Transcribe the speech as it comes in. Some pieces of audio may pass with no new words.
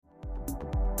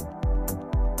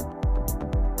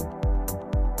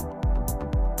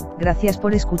Gracias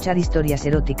por escuchar Historias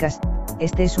Eróticas.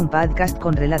 Este es un podcast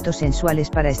con relatos sensuales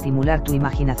para estimular tu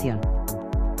imaginación.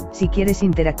 Si quieres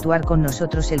interactuar con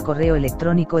nosotros, el correo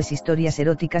electrónico es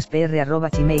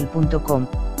historiaseroticaspr@gmail.com,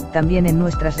 también en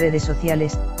nuestras redes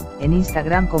sociales, en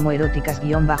Instagram como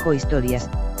eróticas-historias,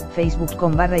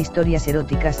 Facebook.com/historias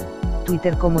eróticas,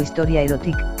 Twitter como Historia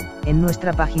Erotic, en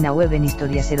nuestra página web en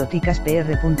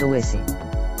historiaseroticaspr.us.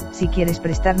 Si quieres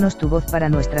prestarnos tu voz para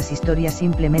nuestras historias,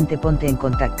 simplemente ponte en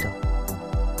contacto.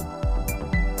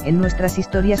 En nuestras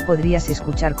historias podrías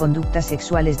escuchar conductas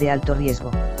sexuales de alto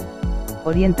riesgo.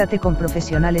 Oriéntate con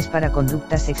profesionales para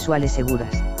conductas sexuales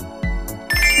seguras.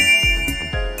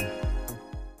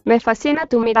 Me fascina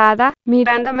tu mirada,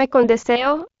 mirándome con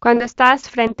deseo, cuando estás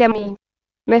frente a mí.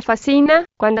 Me fascina,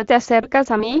 cuando te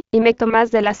acercas a mí, y me tomas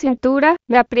de la cintura,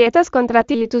 me aprietas contra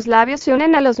ti y tus labios se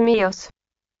unen a los míos.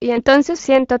 Y entonces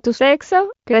siento tu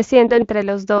sexo, creciendo entre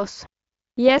los dos.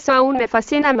 Y eso aún me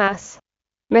fascina más.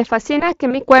 Me fascina que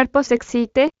mi cuerpo se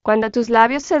excite, cuando tus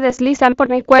labios se deslizan por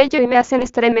mi cuello y me hacen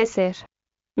estremecer.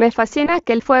 Me fascina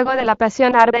que el fuego de la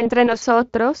pasión arde entre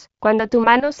nosotros, cuando tu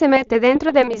mano se mete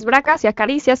dentro de mis bragas y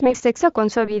acaricias mi sexo con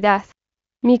suavidad.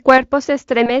 Mi cuerpo se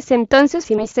estremece entonces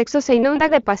y mi sexo se inunda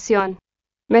de pasión.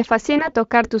 Me fascina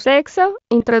tocar tu sexo,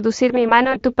 introducir mi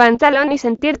mano en tu pantalón y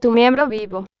sentir tu miembro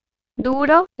vivo.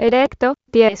 Duro, erecto,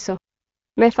 tieso.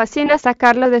 Me fascina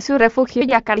sacarlo de su refugio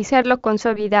y acariciarlo con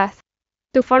suavidad.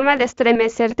 Tu forma de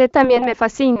estremecerte también me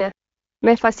fascina.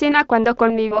 Me fascina cuando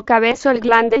con mi boca beso el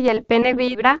glande y el pene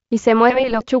vibra, y se mueve y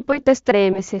lo chupo y te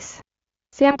estremeces.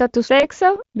 Siento tu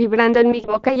sexo, vibrando en mi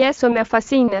boca y eso me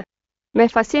fascina. Me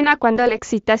fascina cuando la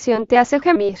excitación te hace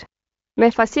gemir.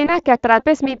 Me fascina que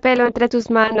atrapes mi pelo entre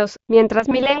tus manos, mientras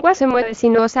mi lengua se mueve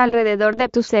sinuosa alrededor de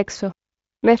tu sexo.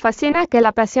 Me fascina que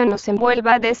la pasión nos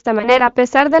envuelva de esta manera a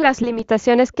pesar de las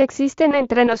limitaciones que existen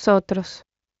entre nosotros.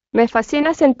 Me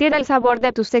fascina sentir el sabor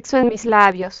de tu sexo en mis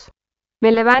labios.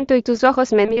 Me levanto y tus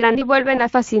ojos me miran y vuelven a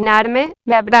fascinarme,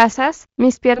 me abrazas,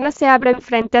 mis piernas se abren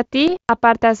frente a ti,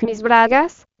 apartas mis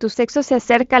bragas, tu sexo se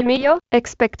acerca al mío,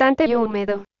 expectante y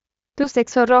húmedo. Tu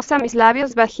sexo roza mis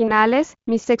labios vaginales,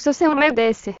 mi sexo se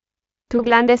humedece. Tu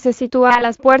glande se sitúa a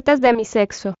las puertas de mi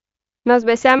sexo. Nos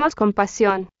besamos con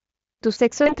pasión. Tu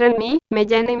sexo entra en mí, me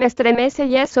llena y me estremece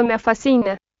y eso me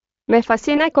fascina. Me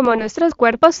fascina cómo nuestros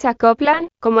cuerpos se acoplan,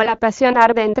 cómo la pasión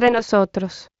arde entre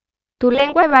nosotros. Tu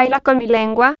lengua baila con mi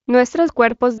lengua, nuestros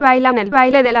cuerpos bailan el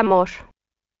baile del amor.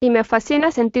 Y me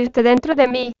fascina sentirte dentro de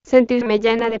mí, sentirme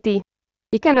llena de ti.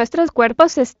 Y que nuestros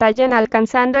cuerpos se estallen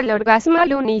alcanzando el orgasmo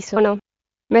al unísono.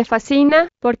 Me fascina,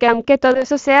 porque aunque todo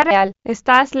eso sea real,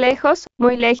 estás lejos,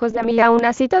 muy lejos de mí, aún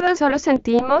así todo eso lo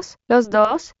sentimos, los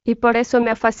dos, y por eso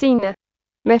me fascina.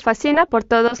 Me fascina por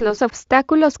todos los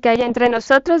obstáculos que hay entre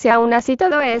nosotros y aún así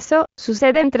todo eso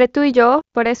sucede entre tú y yo,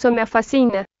 por eso me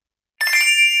fascina.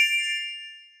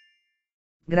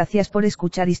 Gracias por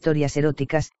escuchar Historias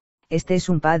Eróticas. Este es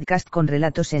un podcast con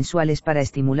relatos sensuales para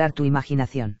estimular tu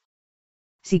imaginación.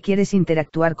 Si quieres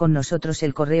interactuar con nosotros,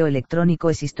 el correo electrónico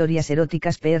es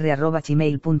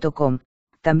historiaseroticaspr@gmail.com,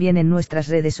 también en nuestras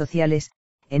redes sociales,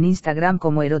 en Instagram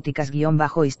como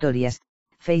eróticas-historias,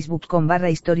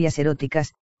 Facebook.com/historias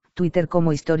eróticas, Twitter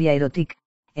como Historia Erotic,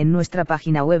 en nuestra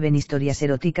página web en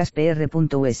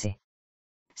historiaseroticaspr.us.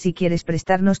 Si quieres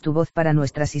prestarnos tu voz para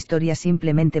nuestras historias,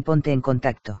 simplemente ponte en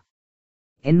contacto.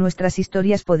 En nuestras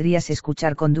historias podrías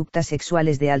escuchar conductas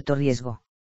sexuales de alto riesgo.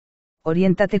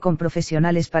 Oriéntate con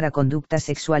profesionales para conductas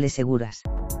sexuales seguras.